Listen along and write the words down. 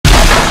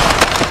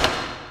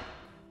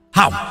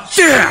How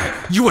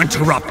dare you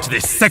interrupt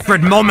this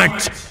sacred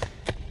moment!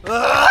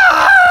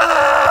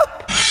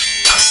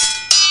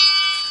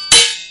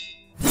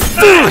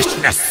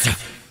 Foolishness!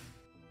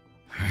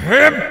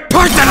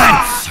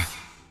 Impertinence!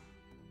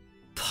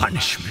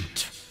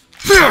 Punishment.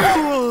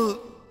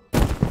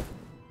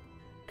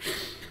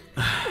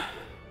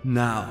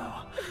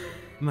 Now,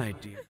 my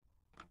dear.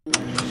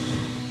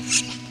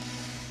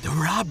 There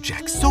were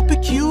objects so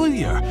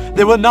peculiar,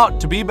 they were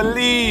not to be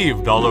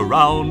believed, all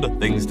around,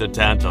 things to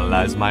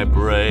tantalize my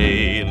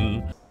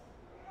brain.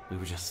 We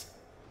were just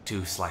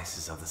two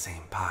slices of the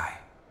same pie.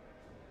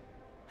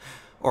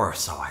 Or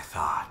so I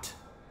thought.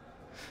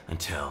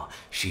 Until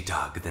she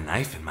dug the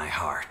knife in my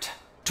heart.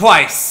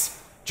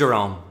 Twice!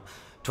 Jerome,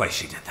 twice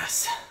she did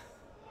this.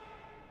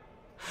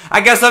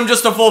 I guess I'm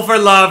just a fool for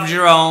love,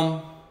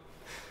 Jerome.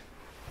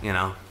 You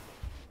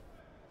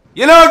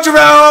know,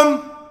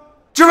 Jerome!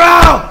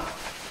 Jerome!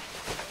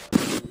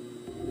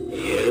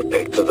 You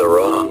picked the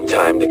wrong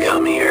time to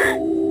come here.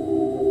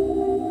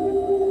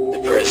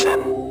 The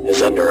prison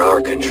is under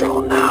our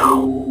control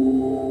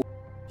now.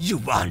 You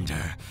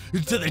wander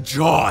into the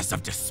jaws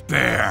of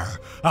despair,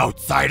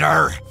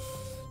 outsider.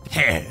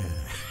 Hell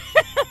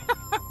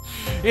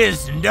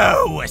is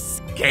no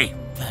escape.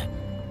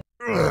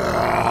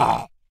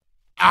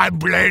 I'm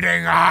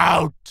bleeding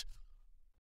out.